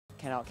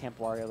can out-camp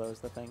Wario, though, is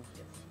the thing.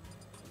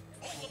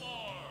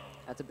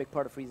 That's a big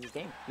part of Frieza's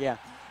game. Yeah.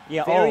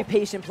 Yeah. Very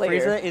patient player.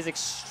 Frieza is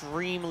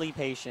extremely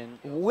patient.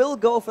 Will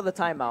go for the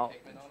timeout.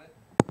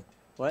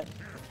 What?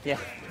 Yeah.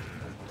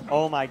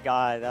 Oh my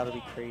god, that'll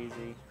be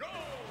crazy.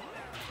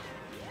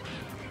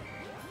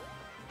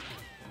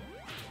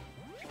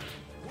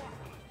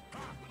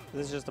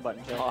 This is just a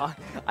button check.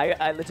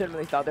 I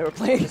legitimately thought they were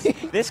playing.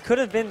 This could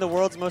have been the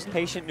world's most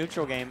patient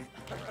neutral game.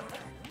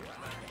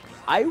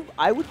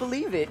 I would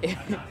believe it.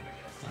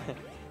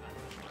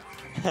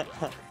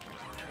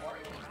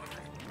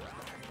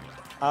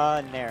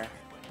 Nair.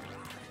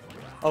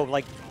 Oh,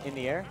 like in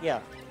the air? Yeah.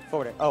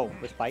 Forward air. Oh,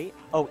 with bite?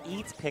 Oh,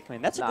 eats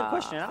Pikmin. That's a good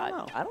question. I don't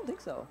know. I don't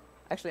think so.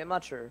 Actually, I'm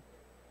not sure.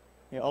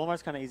 Yeah,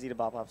 Olimar's kind of easy to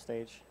bop off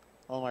stage.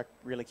 Olimar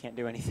really can't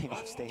do anything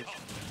off stage.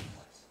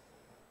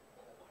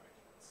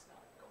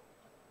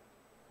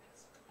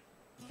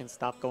 You can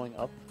stop going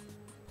up.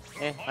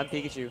 I'm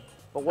Pikachu.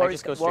 But I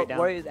just go straight down.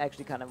 Wario is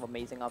actually kind of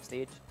amazing off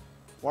stage.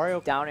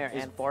 Wario Down air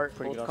and fart,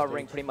 both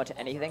covering stage. pretty much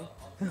anything.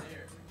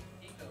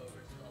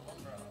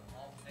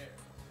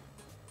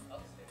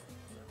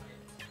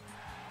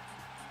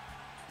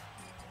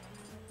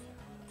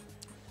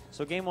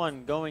 So game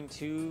one going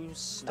to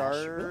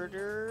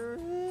starter.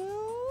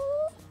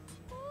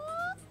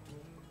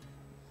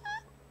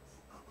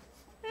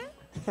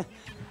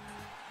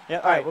 Yeah,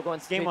 all right. We're going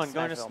game one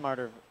going to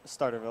Starterville.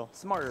 Starterville.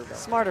 Smarterville.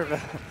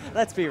 Smarterville.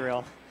 Let's be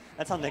real.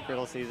 That's how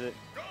NickRiddle sees it.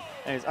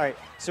 Anyways, all right.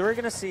 So we're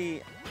gonna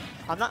see.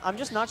 I'm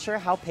just not sure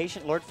how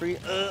patient Lord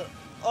Frieza.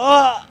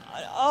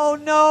 Oh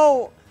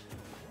no!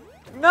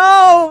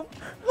 No!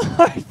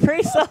 Lord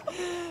Frieza!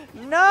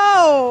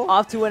 No!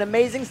 Off to an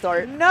amazing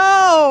start.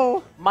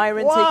 No!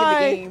 Myran Why?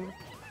 taking the game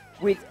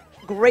with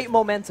great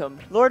momentum.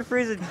 Lord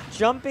Frieza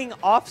jumping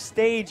off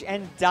stage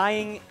and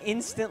dying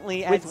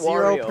instantly With at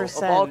Wario 0%.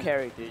 of all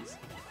characters.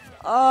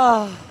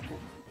 I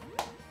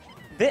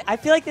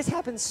feel like this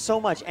happens so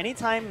much.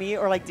 Anytime me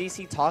or like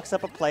DC talks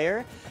up a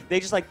player, they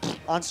just like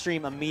on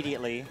stream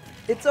immediately.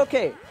 It's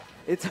okay.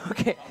 It's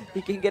okay.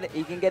 He can get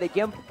a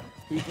gimp.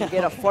 He can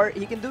get a fart.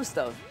 He can do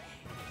stuff.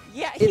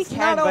 Yeah, It's he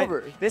can, not but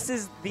over. this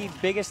is the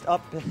biggest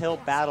uphill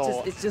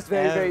battle. It's just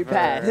very, very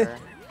bad.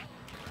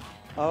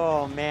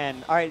 Oh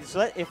man! All right,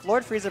 so if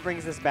Lord Frieza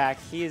brings this back,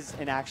 he is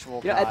an actual.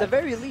 You know, god. at the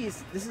very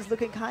least, this is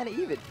looking kind of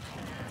even.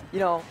 You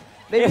know,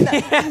 maybe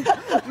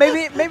not,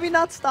 maybe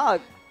not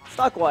stock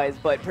wise,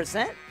 but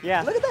percent.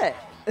 Yeah. Look at that.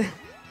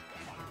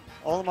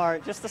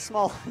 Olimar, just a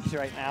small lead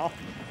right now.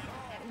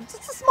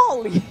 Just a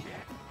small lead.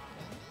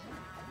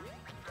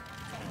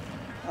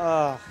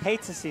 Oh,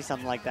 hate to see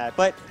something like that,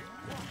 but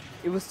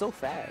It was so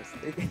fast.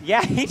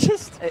 yeah, he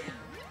just,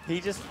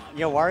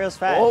 Wario's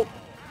fast. Oh.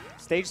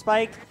 Stage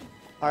spike.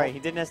 All right, he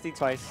did an SD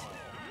twice.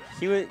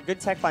 He was good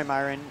tech by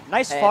Myran.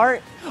 Nice And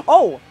fart.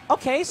 Oh,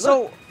 okay,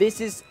 so Look,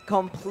 this is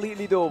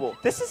completely doable.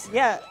 this is,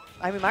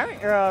 I mean,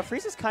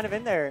 Frieza's kind of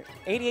in there.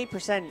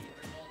 88%,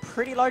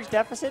 pretty large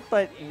deficit,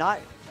 but not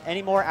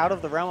any more out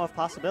of the realm of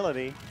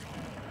possibility.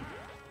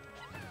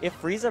 If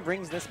Frieza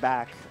brings this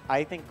back,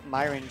 I think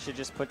Myran should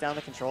just put down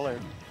the controller.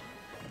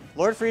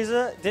 Lord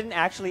Frieza didn't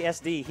actually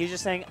SD. He's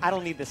just saying, I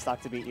don't need this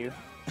stock to beat you.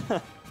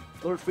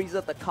 Lord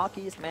Frieza, the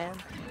cockiest man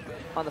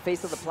on the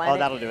face of the planet. Oh,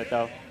 that'll do it,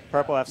 though.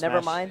 Purple F smash.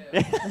 Never mind.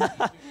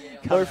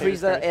 Lord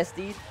Frieza first.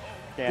 SD'd.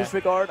 Yeah.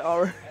 Disregard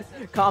our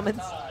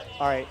comments.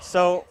 All right,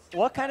 so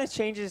what kind of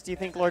changes do you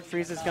think Lord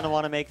Frieza is going to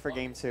want to make for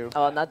Game 2?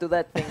 Not do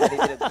that thing that he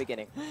did at the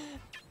beginning.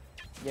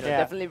 You know, Yeah.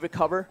 definitely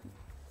recover.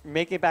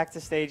 Make it back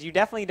to stage. You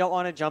definitely don't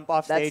want to jump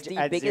off That's stage the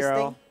at biggest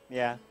 0.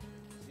 thing.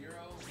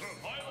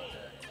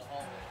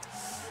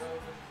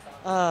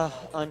 Yeah.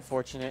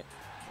 Unfortunate.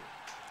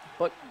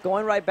 But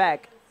going right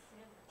back,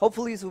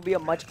 hopefully this will be a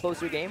much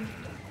closer game.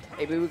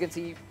 Maybe we can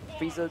see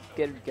Frieza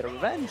get a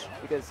revenge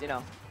because, you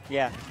know.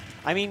 Yeah.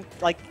 I mean,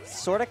 like,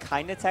 sort of,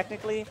 kind of,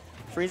 technically,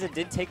 Frieza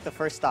did take the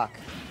first stock.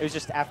 It was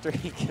just after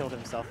he killed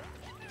himself.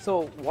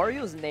 So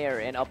Wario's Nair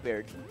and up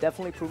air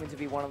definitely proving to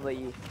be one of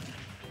the,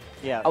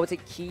 I would say,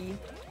 key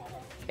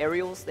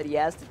aerials that he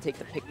has to take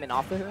the Pikmin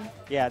off of him.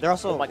 Yeah, they're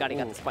also... Oh my god, he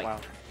got the spike. Wow.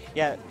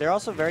 Yeah, they're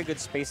also very good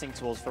spacing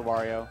tools for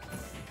Wario.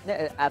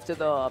 Yeah, after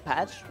the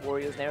patch,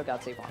 Wario's Nair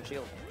got safe on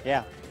shield.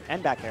 Yeah,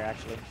 and back air,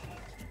 actually.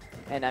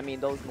 And I mean,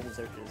 those moves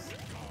are just,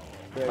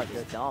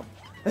 they're dumb.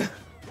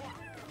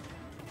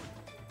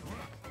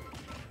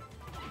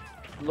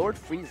 Lord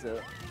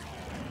Frieza,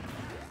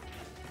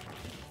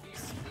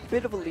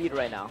 bit of a lead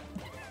right now.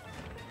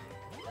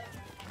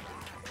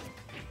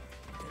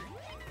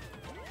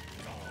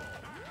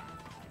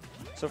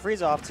 So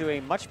Frieza off to a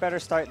much better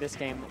start this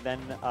game than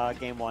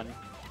Game 1.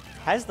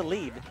 Has the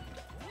lead,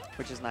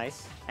 which is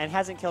nice, and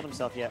hasn't killed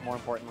himself yet, more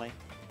importantly.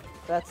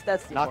 That's the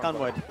Knock on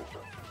important wood.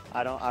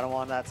 I don't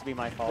want that to be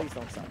my part. fault. Please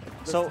don't suck.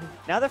 So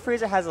now that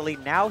Frieza has a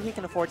lead, now he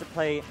can afford to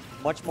play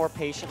much more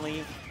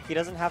patiently. He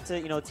doesn't have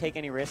to, take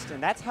any risks,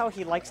 and that's how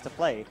he likes to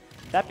play.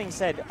 That being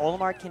said,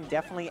 Olimar can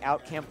definitely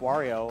out-camp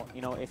Wario.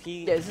 If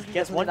he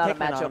gets one not a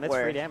Pikmin on him, matchup it's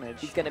where free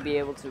damage. he's going to be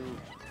able to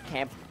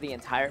camp the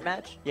entire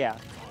match. Yeah.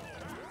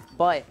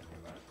 But,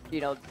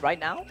 right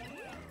now,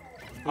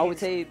 I would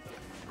say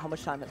how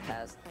much time has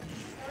passed.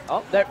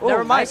 Oh,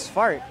 never mind. Nice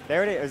fart.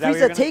 There it is. Is that what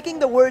you're Frieza gonna... taking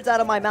the words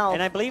out of my mouth.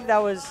 And I believe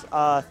that was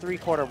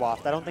 3/4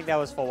 waft. I don't think that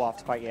was full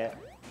waft quite yet.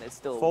 It's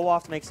still full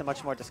waft makes a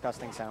much more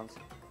disgusting sound.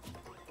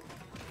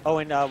 Oh,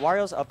 and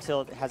Wario's up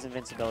tilt has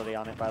invincibility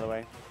on it, by the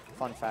way.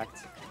 Fun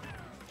fact.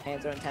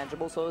 Hands are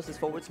intangible, so this is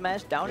forward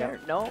smash. Down air,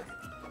 no.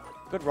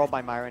 Good roll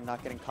by Myran,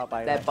 not getting caught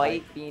by that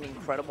bite being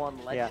incredible on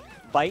the ledge. Yeah,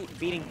 bite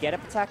beating get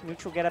up attack,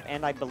 neutral get up,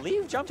 and I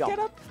believe jump. Get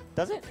up.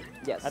 Does it?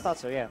 Yes. I thought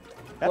so. Yeah.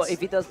 That's well, if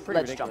he does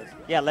ledge ridiculous.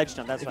 jump. Yeah, ledge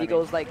jump. That's if what he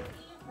goes like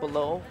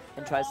below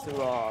and tries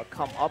to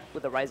come up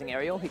with a rising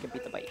aerial, he can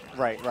beat the bite.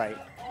 Right, right.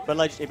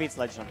 But it beats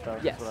ledge jump though.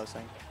 Yes. That's what I was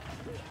saying.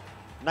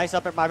 Nice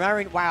up air by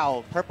Myran.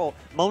 Wow, purple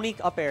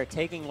Monique up air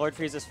taking Lord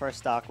Frieza's first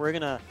stock. We're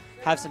gonna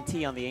have some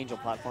tea on the Angel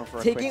platform for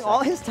a quick taking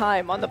all his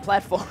time on the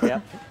platform.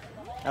 Yep.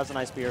 That was a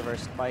nice B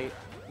reverse bite.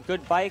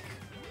 Good bike.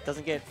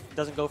 Doesn't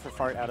go for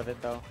fart out of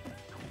it though.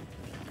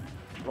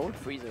 Lord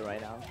Frieza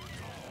right now.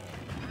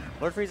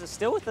 Lord Frieza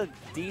still with a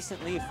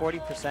decent lead,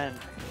 40%.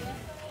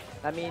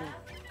 I mean,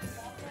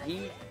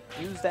 he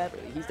used that.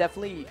 He's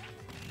definitely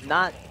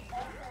not.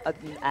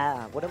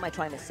 What am I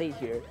trying to say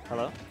here?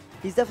 Hello?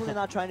 He's definitely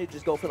not trying to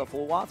just go for the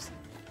full wafts.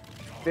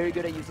 Very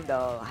good at using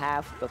the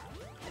half, the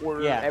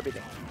quarter,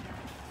 everything.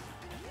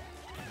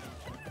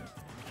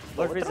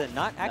 Lord Frieza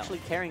not actually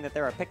caring that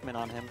there are Pikmin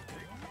on him.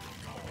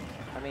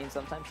 I mean,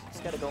 sometimes you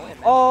just gotta go in,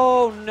 man.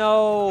 Oh,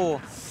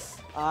 no!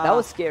 That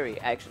was scary,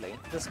 actually.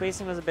 The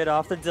spacing was a bit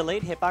off. The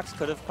delayed hitbox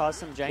could have caused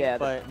some jank,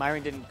 but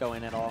Myran didn't go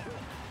in at all.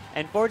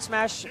 And forward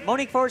smash,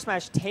 Monique forward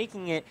smash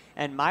taking it,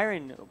 and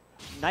Myran,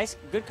 nice,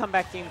 good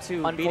comeback game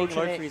two, beating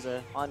Lord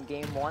Frieza. On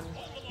game one.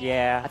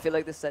 Yeah. I feel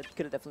like this set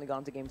could have definitely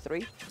gone to game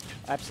 3.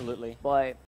 Absolutely. But